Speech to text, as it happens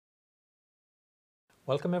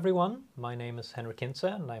Welcome everyone, my name is Henrik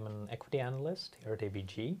Hintze and I'm an equity analyst here at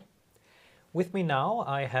ABG. With me now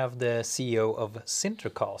I have the CEO of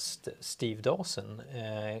SinterCast, Steve Dawson,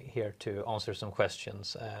 here to answer some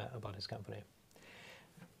questions about his company.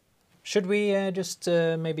 Should we just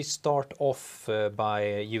maybe start off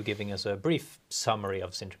by you giving us a brief summary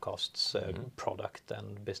of SinterCast's product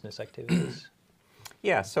and business activities?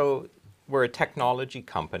 Yeah, so we're a technology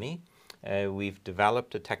company. We've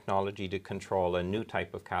developed a technology to control a new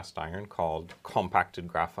type of cast iron called compacted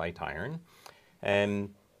graphite iron.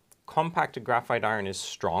 Compacted graphite iron is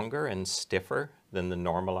stronger and stiffer than the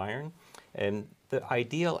normal iron. The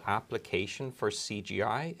ideal application for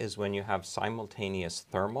CGI is when you have simultaneous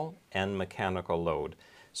thermal and mechanical load.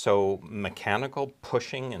 So mechanical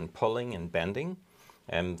pushing and pulling and bending,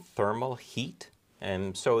 thermal heat.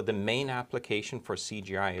 So the main application for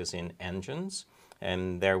CGI is in engines.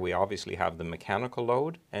 And there we obviously have the mechanical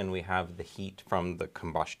load and we have the heat from the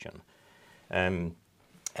combustion. As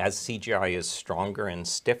CGI is stronger and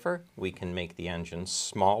stiffer, we can make the engines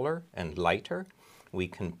smaller and lighter. We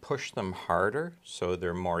can push them harder so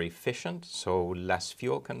they're more efficient, so less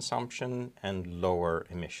fuel consumption and lower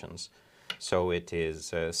emissions. So it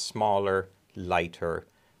is smaller, lighter,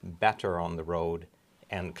 better on the road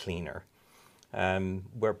and cleaner.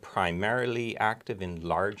 We're primarily active in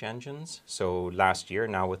large engines. So last year,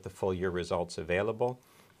 now with the full year results available,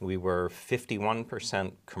 we were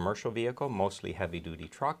 51% commercial vehicle, mostly heavy duty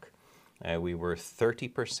truck. We were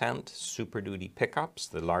 30% super duty pickups,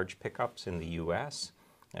 the large pickups in the US,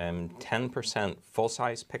 10%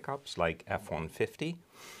 full-size pickups like F-150.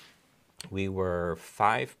 We were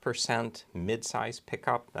 5% mid-size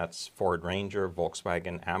pickup, that's Ford Ranger,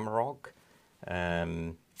 Volkswagen Amarok,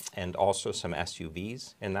 and also some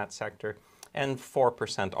SUVs in that sector, and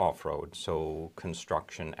 4% off-road, so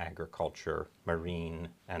construction, agriculture, marine,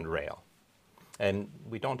 and rail. And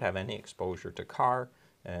we don't have any exposure to car.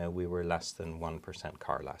 We were less than 1%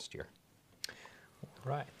 car last year.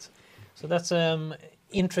 Right. So that's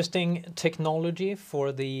interesting technology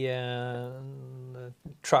for the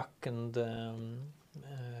truck and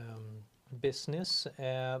business.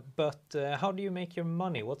 But how do you make your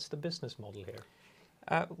money? What's the business model here?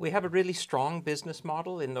 We have a really strong business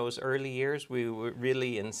model. In those early years, we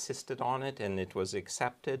really insisted on it and it was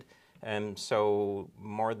accepted. So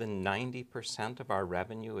more than 90% of our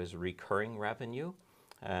revenue is recurring revenue.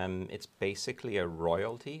 It's basically a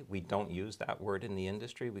royalty. We don't use that word in the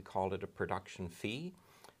industry. We call it a production fee.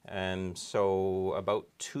 So about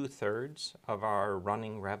 2/3 of our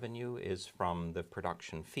running revenue is from the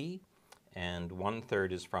production fee and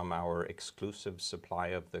 1/3 is from our exclusive supply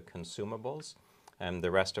of the consumables. And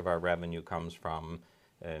the rest of our revenue comes from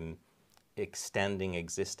extending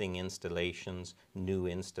existing installations, new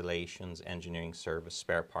installations, engineering service,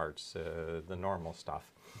 spare parts, the normal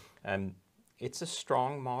stuff. It's a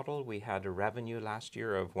strong model. We had a revenue last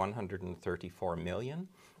year of 134 million.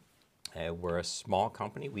 We're a small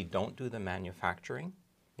company. We don't do the manufacturing.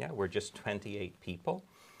 Yeah, we're just 28 people.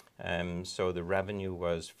 So the revenue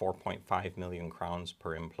was 4.5 million crowns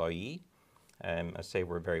per employee. I say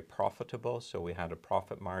we're very profitable, so we had a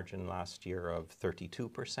profit margin last year of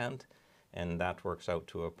 32%, and that works out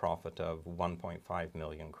to a profit of 1.5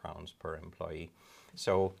 million crowns per employee.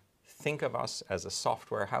 So think of us as a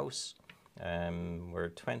software house.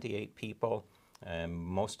 We're 28 people,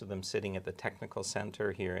 most of them sitting at the technical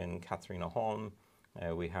center here in Katrineholm.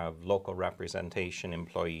 We have local representation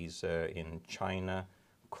employees in China,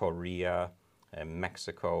 Korea,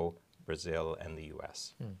 Mexico, Brazil, and the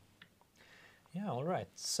US. Yeah, all right.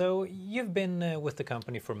 So you've been with the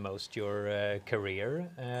company for most your career.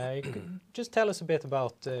 You could just tell us a bit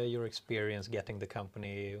about your experience getting the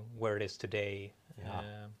company where it is today.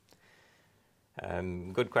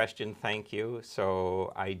 Good question, thank you.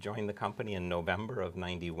 So I joined the company in November of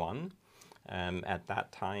 '91. At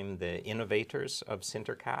that time, the innovators of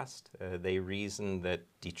SinterCast, they reasoned that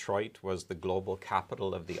Detroit was the global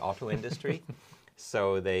capital of the auto industry.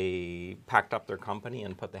 So they packed up their company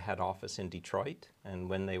and put the head office in Detroit. And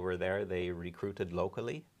when they were there, they recruited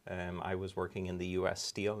locally. I was working in the US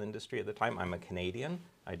steel industry at the time. I'm a Canadian.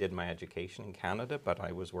 I did my education in Canada, but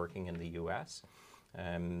I was working in the US.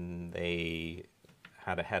 They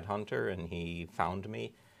had a headhunter and he found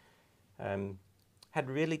me. Had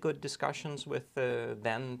really good discussions with the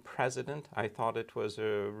then president. I thought it was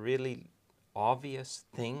a really obvious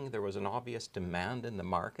thing. There was an obvious demand in the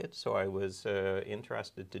market, so I was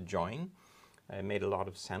interested to join. It made a lot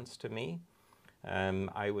of sense to me.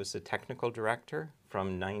 I was the technical director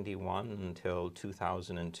from '91 until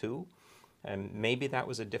 2002. And maybe that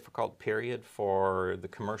was a difficult period for the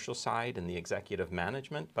commercial side and the executive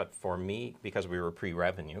management, but for me, because we were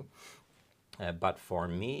pre-revenue, but for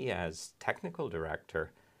me as technical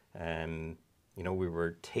director, you know, we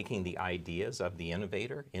were taking the ideas of the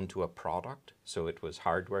innovator into a product. So it was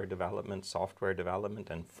hardware development, software development,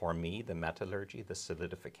 and for me, the metallurgy, the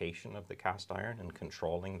solidification of the cast iron and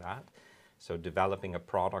controlling that. So developing a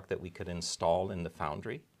product that we could install in the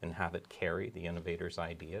foundry and have it carry the innovator's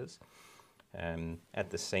ideas. At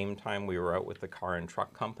the same time, we were out with the car and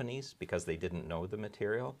truck companies because they didn't know the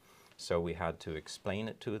material. So we had to explain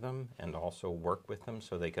it to them and also work with them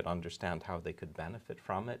so they could understand how they could benefit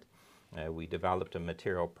from it. We developed a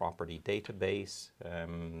material property database.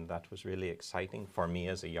 That was really exciting for me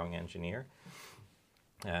as a young engineer.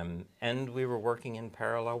 And we were working in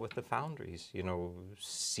parallel with the foundries. You know,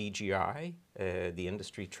 CGI, the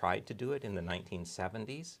industry tried to do it in the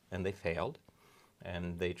 1970s and they failed.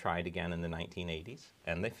 And they tried again in the 1980s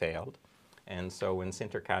and they failed. And so when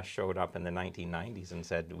SinterCast showed up in the 1990s and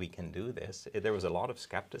said, we can do this, there was a lot of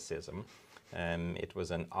skepticism. It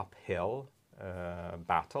was an uphill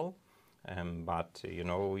battle. But, you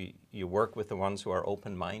know, you work with the ones who are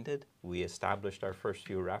open-minded. We established our first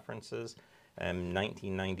few references.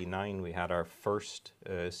 1999, we had our first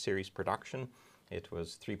series production. It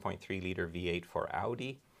was 3.3 liter V8 for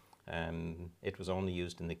Audi. It was only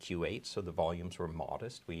used in the Q8, so the volumes were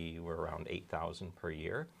modest. We were around 8,000 per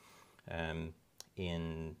year.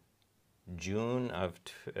 In June of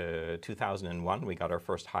 2001, we got our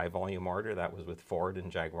first high volume order. That was with Ford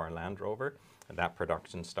and Jaguar Land Rover. That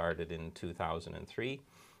production started in 2003.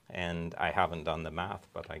 And I haven't done the math,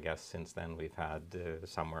 but I guess since then we've had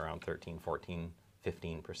somewhere around 13, 14,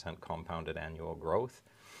 15% compounded annual growth.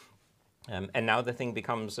 And now the thing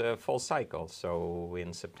becomes a full cycle. So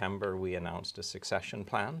in September, we announced a succession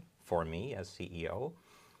plan for me as CEO.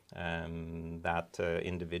 That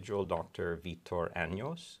individual, Dr. Vitor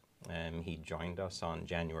Años, he joined us on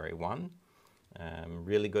January 1.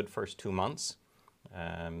 Really good first 2 months.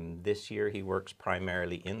 This year he works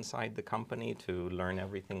primarily inside the company to learn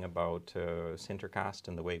everything about SinterCast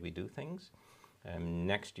and the way we do things.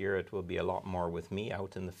 Next year it will be a lot more with me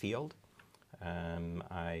out in the field.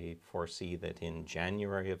 I foresee that in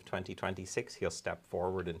January of 2026 he'll step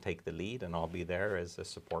forward and take the lead and I'll be there as a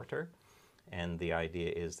supporter. And the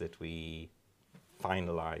idea is that we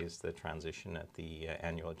finalize the transition at the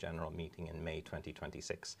annual general meeting in May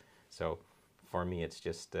 2026. So for me, it's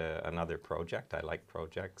just another project. I like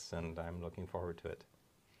projects and I'm looking forward to it.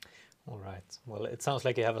 All right. Well, it sounds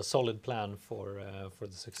like you have a solid plan for the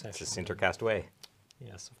succession. It's a SinterCast way.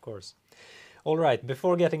 Yes, of course. All right.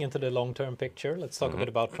 Before getting into the long-term picture, let's talk a bit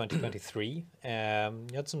about 2023.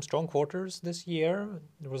 You had some strong quarters this year.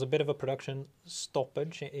 There was a bit of a production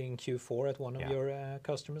stoppage in Q4 at one of your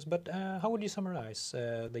customers. But how would you summarize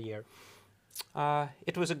the year?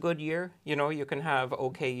 It was a good year. You know, you can have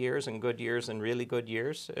okay years and good years and really good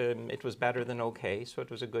years. It was better than okay, so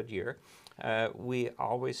it was a good year. We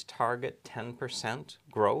always target 10%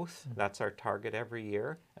 growth. That's our target every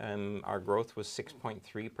year. Our growth was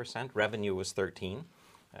 6.3%. Revenue was 13%.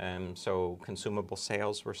 So consumable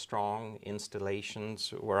sales were strong.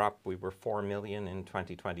 Installations were up. We were 4 million in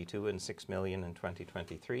 2022 and 6 million in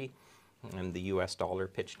 2023. And the US dollar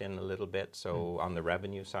pitched in a little bit. So on the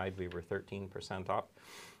revenue side, we were 13% up.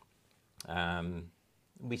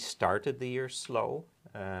 We started the year slow.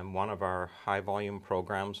 One of our high volume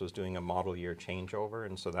programs was doing a model year changeover.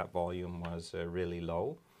 And so that volume was really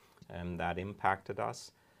low. And that impacted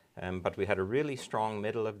us. But we had a really strong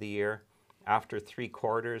middle of the year. After 3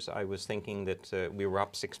 quarters, I was thinking that we were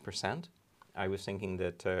up 6%. I was thinking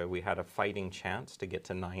that we had a fighting chance to get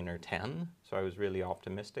to 9 or 10, so I was really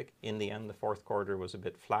optimistic. In the end, the 4th quarter was a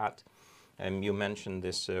bit flat. You mentioned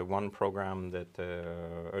this one program that,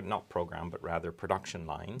 or not program, but rather production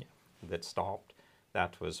line that stopped.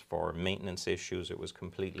 That was for maintenance issues. It was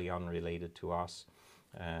completely unrelated to us.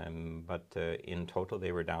 But in total,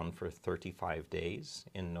 they were down for 35 days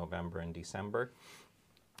in November and December.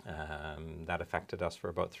 That affected us for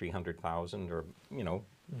about 300,000 or, you know,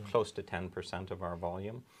 close to 10% of our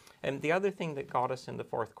volume. And the other thing that got us in the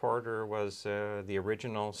 4th quarter was the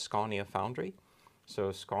original Scania foundry.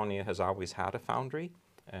 So Scania has always had a foundry.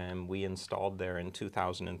 We installed there in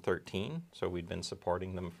 2013, so we'd been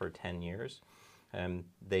supporting them for 10 years.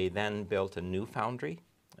 They then built a new foundry,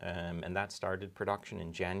 and that started production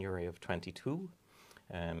in January of 22,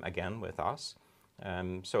 again with us.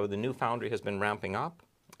 So the new foundry has been ramping up.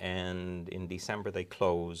 And in December, they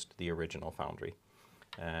closed the original foundry.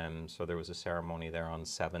 So there was a ceremony there on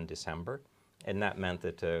 7 December. And that meant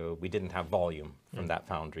that we didn't have volume from that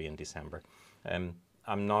foundry in December.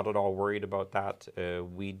 I'm not at all worried about that.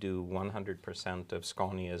 We do 100% of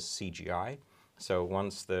Scania's CGI. So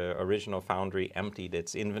once the original foundry emptied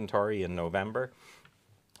its inventory in November,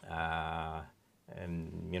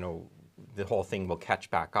 and you know, the whole thing will catch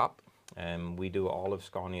back up. We do all of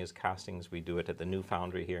Scania's castings. We do it at the new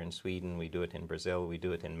foundry here in Sweden. We do it in Brazil. We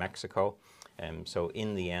do it in Mexico. So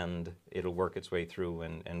in the end, it'll work its way through,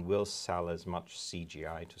 and we'll sell as much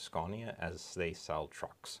CGI to Scania as they sell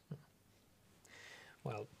trucks.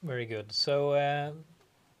 Well, very good. So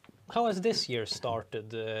how has this year started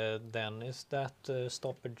then? Is that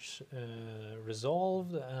stoppage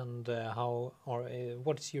resolved, and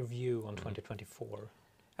what is your view on 2024?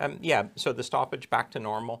 Yeah, so the stoppage back to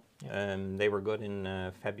normal. They were good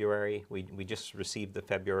in February. We just received the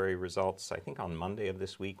February results, I think on Monday of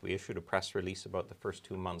this week. We issued a press release about the first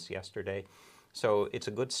 2 months yesterday. So it's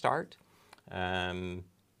a good start.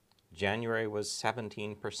 January was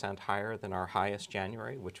 17% higher than our highest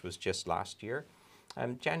January, which was just last year.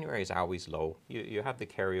 January is always low. You have the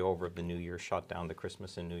carryover of the New Year shutdown, the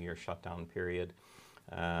Christmas and New Year shutdown period.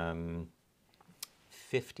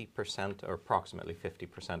 50% or approximately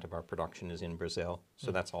 50% of our production is in Brazil.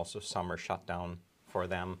 So that's also summer shutdown for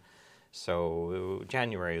them. So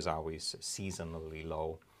January is always seasonally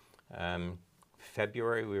low.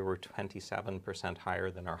 February, we were 27%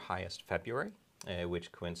 higher than our highest February,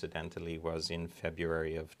 which coincidentally was in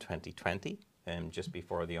February of 2020, just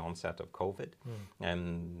before the onset of COVID.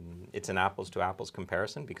 It's an apples to apples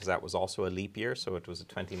comparison because that was also a leap year, so it was a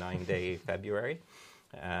 29-day February.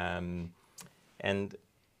 And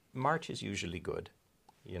March is usually good.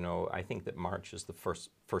 You know, I think that March is the first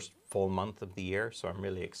full month of the year, so I'm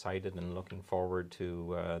really excited and looking forward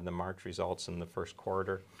to the March results in the first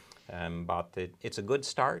quarter. But it's a good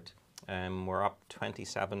start. We're up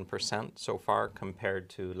 27% so far compared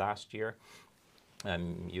to last year.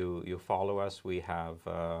 You follow us, we have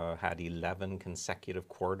had 11 consecutive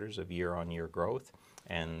quarters of year-on-year growth,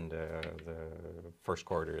 and the first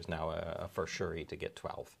quarter is now a for sure to get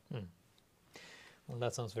 12. Well,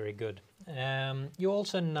 that sounds very good. You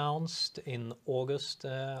also announced in August,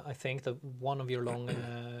 I think, that one of your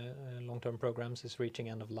long-term programs is reaching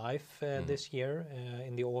end of life this year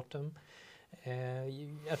in the autumn.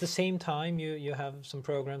 At the same time, you have some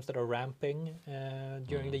programs that are ramping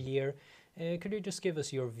during the year. Could you just give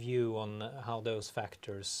us your view on how those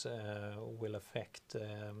factors will affect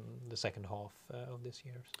the second half of this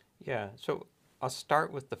year? Yeah, so I'll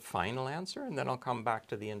start with the final answer and then I'll come back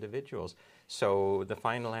to the individuals. So the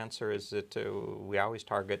final answer is that we always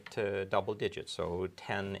target double digits, so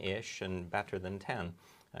 10-ish and better than 10.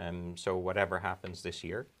 So whatever happens this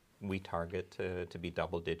year, we target to be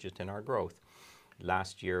double digit in our growth.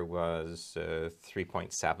 Last year was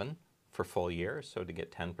 3.7 for full year, so to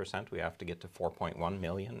get 10%, we have to get to 4.1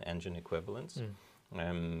 million engine equivalents.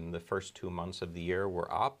 The first 2 months of the year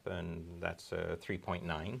were up, and that's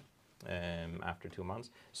 3.9 after 2 months.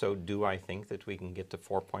 So do I think that we can get to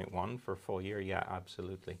 4.1 for full year? Yeah,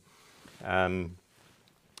 absolutely.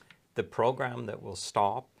 The program that will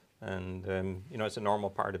stop, and you know, it's a normal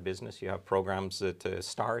part of business. You have programs that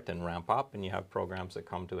start and ramp up, and you have programs that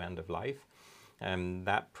come to end of life.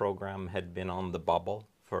 That program had been on the bubble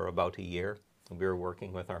for about a year. We were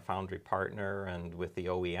working with our foundry partner and with the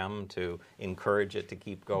OEM to encourage it to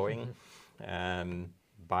keep going.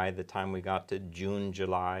 By the time we got to June,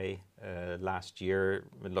 July last year,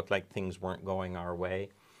 it looked like things weren't going our way.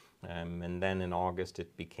 And then in August,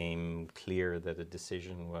 it became clear that a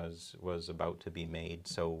decision was about to be made.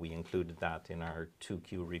 So we included that in our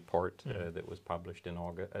 2Q report that was published in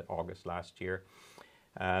August last year.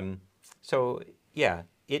 So yeah,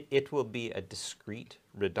 it will be a discrete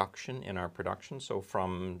reduction in our production. So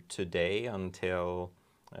from today until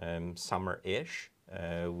summer-ish,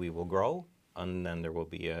 we will grow, and then there will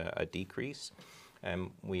be a decrease.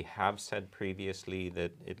 We have said previously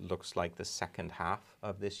that it looks like the second half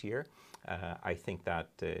of this year. I think that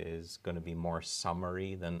is going to be more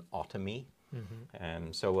summery than autumny.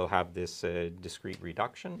 So we'll have this discrete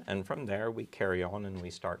reduction, and from there we carry on and we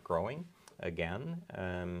start growing again.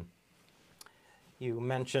 You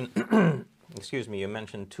mentioned, excuse me, you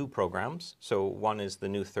mentioned two programs. So one is the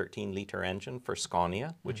new 13-liter engine for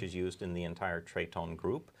Scania, which is used in the entire Traton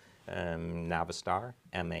group. Navistar,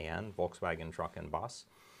 MAN, Volkswagen Truck and Bus.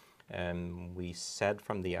 We said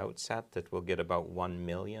from the outset that we'll get about 1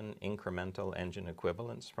 million incremental engine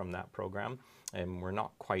equivalents from that program, and we're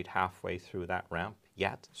not quite halfway through that ramp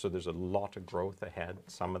yet, so there's a lot of growth ahead.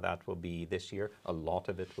 Some of that will be this year, a lot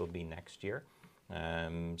of it will be next year.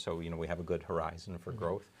 So, you know, we have a good horizon for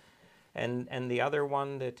growth. And the other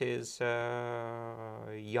one that is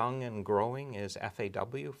young and growing is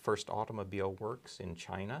FAW, First Automobile Works in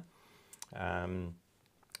China.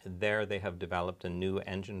 There they have developed a new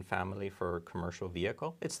engine family for commercial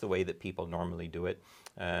vehicle. It's the way that people normally do it.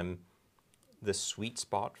 The sweet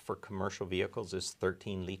spot for commercial vehicles is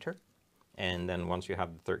 13-liter. And then once you have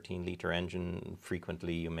the 13-liter engine,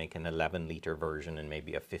 frequently you make an 11-liter version and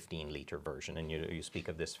maybe a 15-liter version, and you speak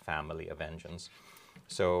of this family of engines.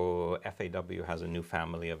 So FAW has a new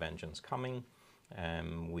family of engines coming.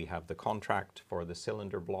 We have the contract for the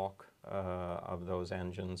cylinder block of those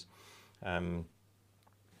engines.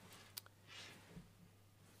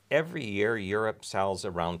 Every year, Europe sells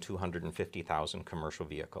around 250,000 commercial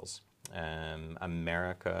vehicles.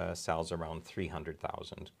 America sells around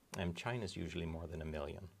 300,000, and China's usually more than 1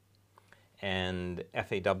 million. And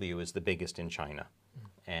FAW is the biggest in China,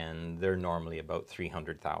 and they're normally about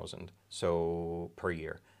 300,000 per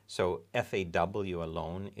year. So FAW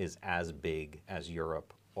alone is as big as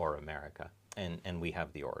Europe or America, and we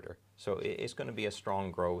have the order. So it's going to be a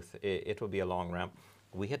strong growth. It will be a long ramp.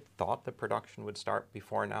 We had thought the production would start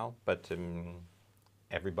before now, but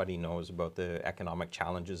everybody knows about the economic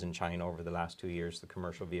challenges in China over the last 2 years. The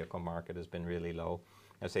commercial vehicle market has been really low.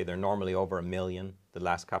 I say they're normally over 1 million. The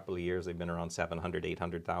last couple of years, they've been around 700,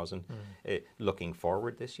 800,000. Looking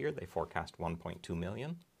forward this year, they forecast 1.2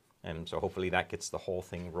 million. So hopefully that gets the whole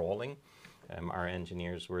thing rolling. Our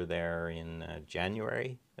engineers were there in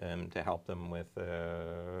January to help them with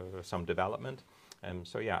some development.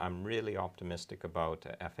 So yeah, I'm really optimistic about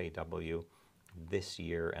FAW this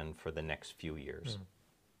year and for the next few years.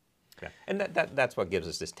 Yeah. And that's what gives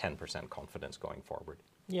us this 10% confidence going forward.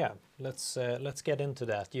 Yeah, let's get into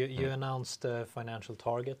that. You announced financial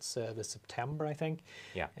targets this September, I think.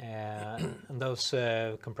 Yeah. And those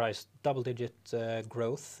comprise double-digit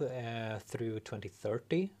growth through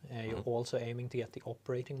 2030. You're also aiming to get the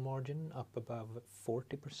operating margin up above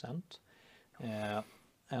 40%.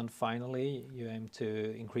 And finally, you aim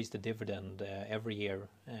to increase the dividend every year,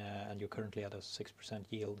 and you're currently at a 6%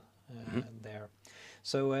 yield there.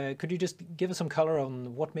 So could you just give us some color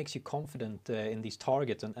on what makes you confident in these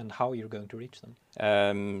targets and how you're going to reach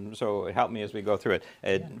them? So help me as we go through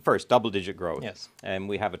it. First, double-digit growth. Yes.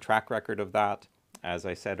 We have a track record of that. As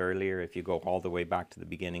I said earlier, if you go all the way back to the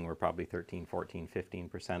beginning, we're probably 13, 14,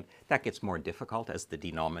 15%. That gets more difficult as the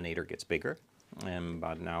denominator gets bigger.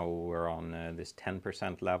 But now we're on this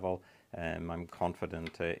 10% level. I'm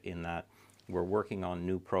confident in that. We're working on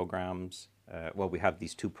new programs. Well, we have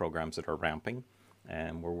these 2 programs that are ramping.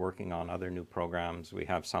 We're working on other new programs. We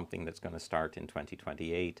have something that's going to start in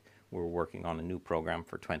 2028. We're working on a new program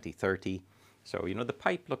for 2030. So, you know, the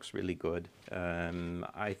pipe looks really good.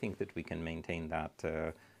 I think that we can maintain that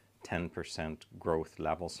 10% growth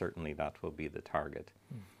level. Certainly that will be the target.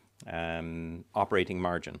 Operating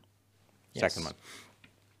margin. Yes. Second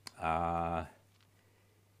one.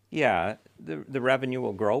 Yeah, the revenue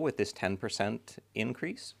will grow with this 10%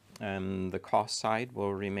 increase. The cost side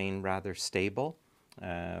will remain rather stable.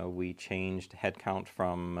 We changed headcount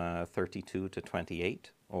from 32 to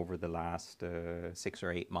 28 over the last 6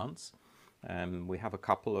 or 8 months. We have a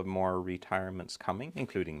couple of more retirements coming,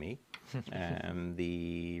 including me.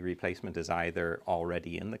 The replacement is either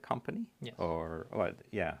already in the company or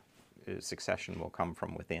succession will come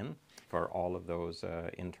from within for all of those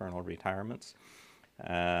internal retirements.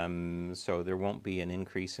 So there won't be an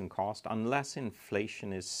increase in cost unless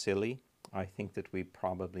inflation is silly. I think that we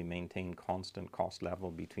probably maintain constant cost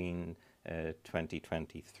level between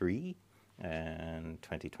 2023 and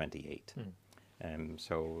 2028.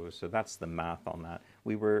 So that's the math on that.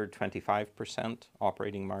 We were 25%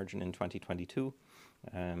 operating margin in 2022,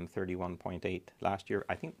 31.8 last year.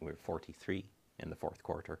 I think we were 43 in the fourth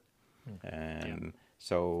quarter.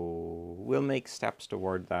 So we'll make steps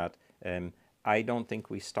toward that. I don't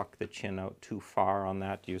think we stuck the chin out too far on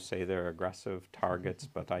that. You say they're aggressive targets,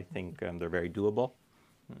 but I think they're very doable.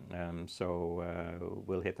 So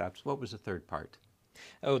we'll hit that. What was the third part?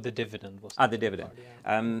 Oh, the dividend was the dividend.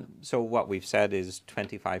 So what we've said is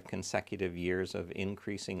 25 consecutive years of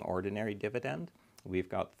increasing ordinary dividend. We've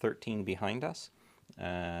got 13 behind us.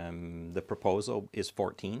 The proposal is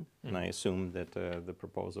 14, and I assume that the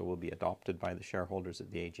proposal will be adopted by the shareholders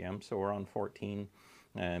at the AGM. So we're on 14.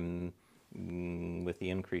 With the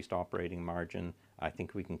increased operating margin, I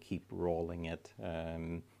think we can keep rolling it.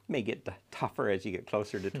 May get tougher as you get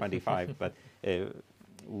closer to 25, but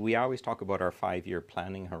we always talk about our 5-year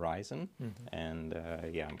planning horizon, and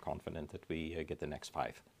I'm confident that we get the next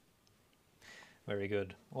 5. Very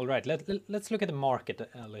good. All right, let's look at the market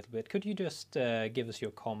a little bit. Could you just give us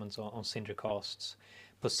your comments on SinterCast's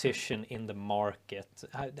position in the market.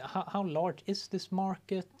 How large is this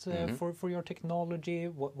market for your technology?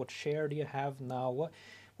 What share do you have now?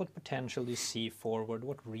 What potential do you see forward?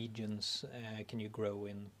 What regions can you grow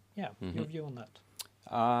in? Yeah, your view on that.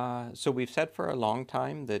 So we've said for a long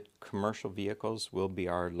time that commercial vehicles will be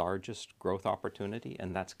our largest growth opportunity,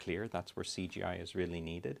 and that's clear. That's where CGI is really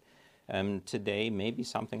needed. Today, maybe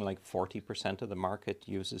something like 40% of the market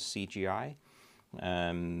uses CGI.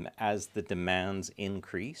 As the demands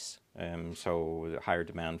increase, so higher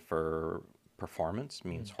demand for performance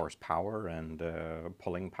means horsepower and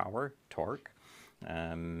pulling power, torque,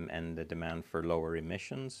 and the demand for lower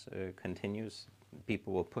emissions continues,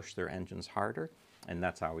 people will push their engines harder, and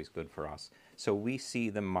that's always good for us. So we see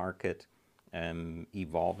the market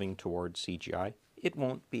evolving towards CGI. It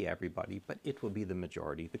won't be everybody, but it will be the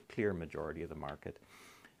majority, the clear majority of the market.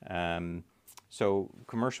 So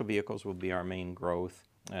commercial vehicles will be our main growth.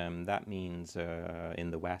 That means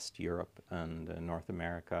in the West, Europe and North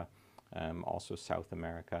America, also South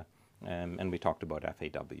America. And we talked about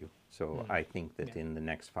FAW. So I think that in the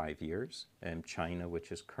next 5 years, China,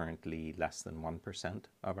 which is currently less than 1%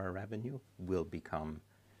 of our revenue, will become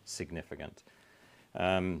significant.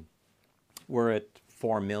 We're at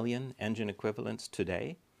 4 million engine equivalents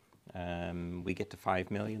today. We get to 5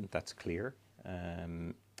 million, that's clear.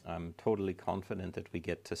 I'm totally confident that we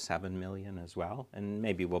get to 7 million as well, and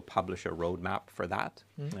maybe we'll publish a roadmap for that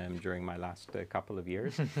during my last couple of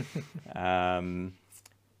years.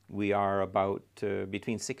 We are about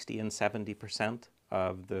between 60 and 70%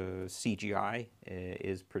 of the CGI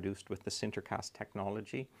is produced with the SinterCast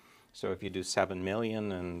technology. So if you do 7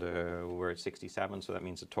 million and we're at 67, so that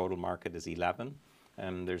means the total market is 11.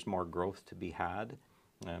 There's more growth to be had.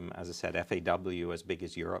 As I said, FAW as big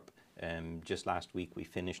as Europe. Just last week we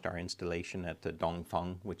finished our installation at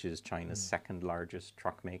Dongfeng, which is China's second largest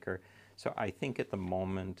truck maker. So I think at the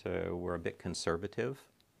moment we're a bit conservative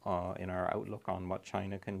in our outlook on what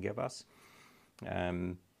China can give us.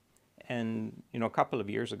 And you know, a couple of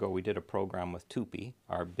years ago we did a program with Tupy,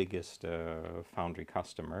 our biggest foundry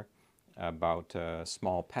customer, about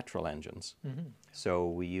small petrol engines. So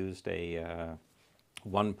we used a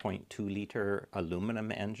 1.2 liter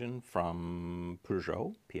aluminum engine from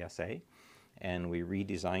Peugeot, PSA, and we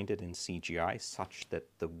redesigned it in CGI such that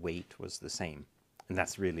the weight was the same. And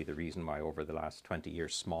that's really the reason why over the last 20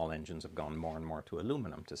 years small engines have gone more and more to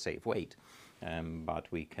aluminum to save weight. But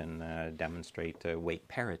we can demonstrate weight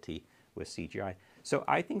parity with CGI. So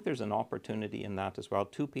I think there's an opportunity in that as well.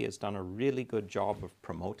 Tupy has done a really good job of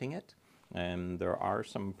promoting it. There are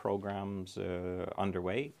some programs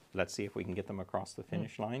underway. Let's see if we can get them across the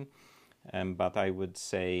finish line. But I would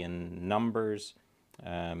say in numbers,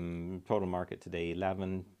 total market today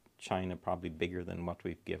 11, China probably bigger than what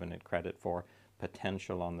we've given it credit for.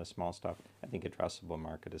 Potential on the small stuff, I think addressable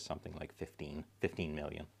market is something like 15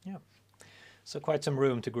 million. Yeah, so quite some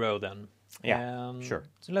room to grow then. Yeah, sure.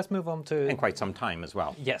 So let's move on to... And quite some time as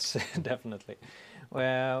well. Yes, definitely.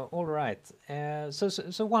 Well, all right.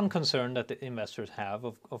 So one concern that the investors have,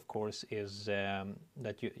 of course, is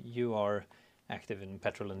that you are active in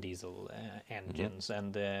petrol and diesel engines.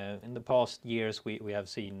 And in the past years, we have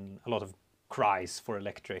seen a lot of cries for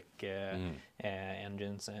electric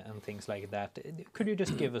engines and things like that. Could you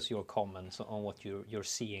just give us your comments on what you're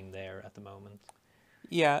seeing there at the moment?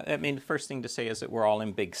 Yeah, I mean, the first thing to say is that we're all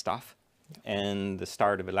in big stuff. And the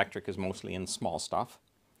start of electric is mostly in small stuff.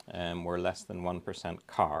 We're less than 1%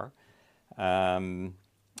 car. And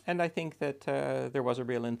I think that there was a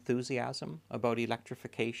real enthusiasm about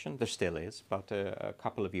electrification. There still is, but a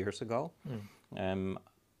couple of years ago.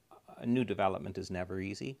 A new development is never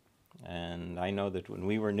easy. And I know that when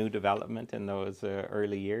we were new development in those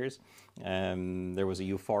early years, there was a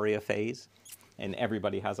euphoria phase, and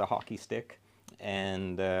everybody has a hockey stick.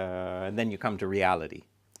 And then you come to reality.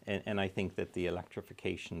 And I think that the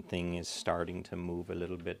electrification thing is starting to move a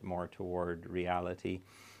little bit more toward reality.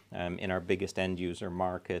 In our biggest end user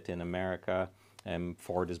market in America,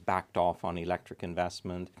 Ford has backed off on electric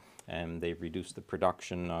investment. They've reduced the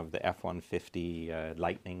production of the F-150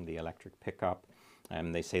 Lightning, the electric pickup.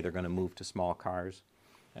 They say they're going to move to small cars.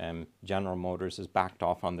 General Motors has backed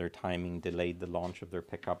off on their timing, delayed the launch of their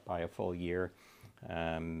pickup by a full year.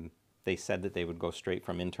 They said that they would go straight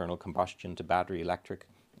from internal combustion to battery electric.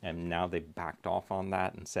 And now they've backed off on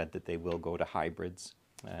that and said that they will go to hybrids.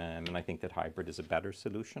 And I think that hybrid is a better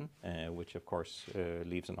solution, which of course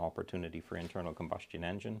leaves an opportunity for internal combustion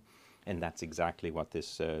engine. And that's exactly what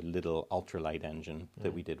this little ultralight engine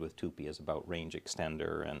that we did with Tupy is about, range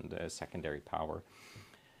extender and secondary power.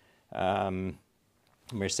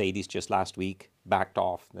 Mercedes just last week backed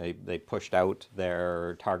off. They pushed out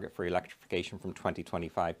their target for electrification from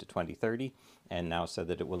 2025 to 2030 and now said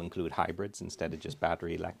that it will include hybrids instead of just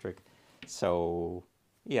battery electric. So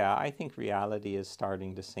yeah, I think reality is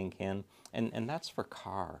starting to sink in, and that's for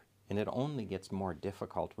car. And it only gets more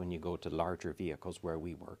difficult when you go to larger vehicles where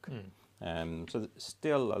we work. So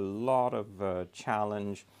still a lot of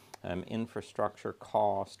challenge, infrastructure,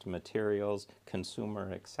 cost, materials,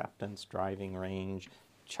 consumer acceptance, driving range,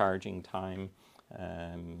 charging time.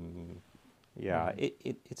 Yeah,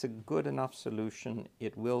 it's a good enough solution.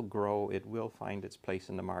 It will grow. It will find its place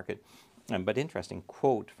in the market. But interesting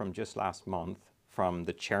quote from just last month from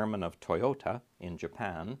the chairman of Toyota in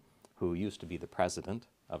Japan, who used to be the president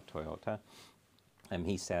of Toyota.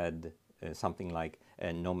 He said something like,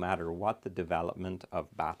 no matter what the development of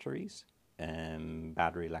batteries,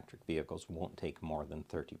 battery electric vehicles won't take more than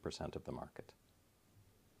 30% of the market.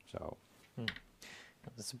 So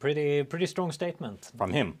that's a pretty strong statement.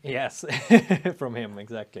 from him. Yes, from him,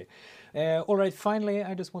 exactly. All right, finally,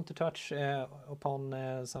 I just want to touch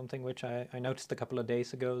upon something which I noticed a couple of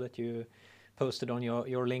days ago that you posted on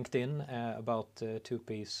your LinkedIn about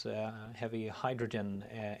Tupi's heavy hydrogen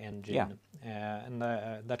engine. Yeah. And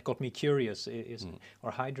that got me curious.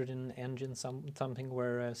 Are hydrogen engines something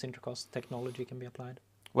where SinterCast technology can be applied?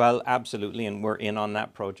 Well, absolutely, and we're in on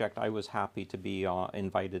that project. I was happy to be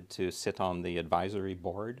invited to sit on the advisory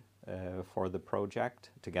board for the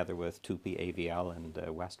project, together with Tupi, AVL, and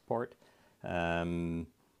Westport. I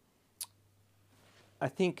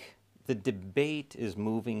think the debate is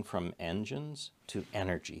moving from engines to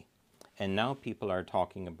energy. And now people are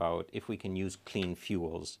talking about if we can use clean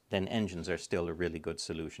fuels, then engines are still a really good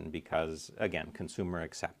solution because, again, consumer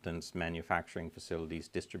acceptance, manufacturing facilities,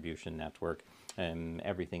 distribution network,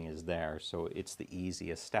 everything is there. So it's the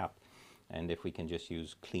easiest step. And if we can just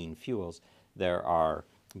use clean fuels, there are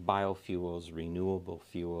biofuels, renewable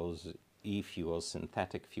fuels, e-fuels,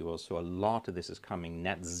 synthetic fuels. So a lot of this is coming,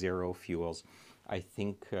 net zero fuels. I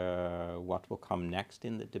think what will come next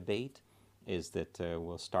in the debate is that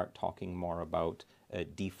we'll start talking more about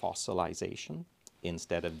defossilization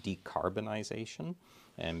instead of decarbonization,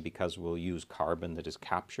 because we'll use carbon that is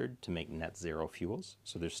captured to make net zero fuels.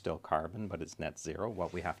 So there's still carbon, but it's net zero.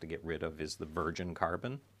 What we have to get rid of is the virgin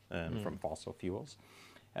carbon from fossil fuels.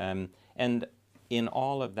 And in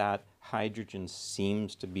all of that, hydrogen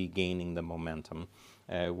seems to be gaining the momentum.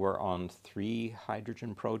 We're on 3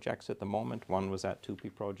 hydrogen projects at the moment. One was that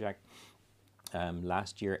Tupi project.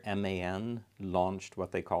 Last year, MAN launched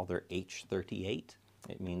what they call their H38.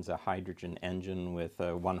 It means a hydrogen engine with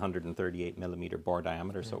a 138 millimeter bore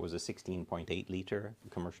diameter, so it was a 16.8 liter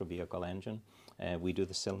commercial vehicle engine. We do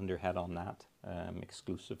the cylinder head on that,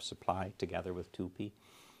 exclusive supply together with Tupi.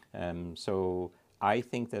 So I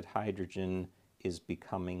think that hydrogen is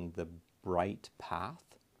becoming the bright path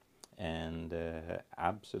and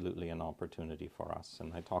absolutely an opportunity for us.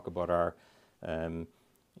 And I talk about our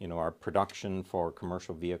our production for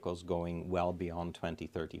commercial vehicles going well beyond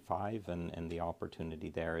 2035, and the opportunity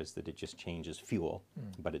there is that it just changes fuel,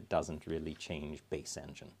 but it doesn't really change base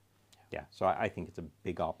engine. Yeah, so I think it's a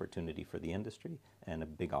big opportunity for the industry and a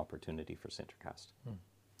big opportunity for SinterCast.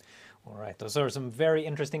 All right, those are some very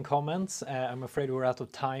interesting comments. I'm afraid we're out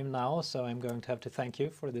of time now, so I'm going to have to thank you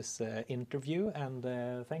for this interview, and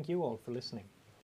thank you all for listening.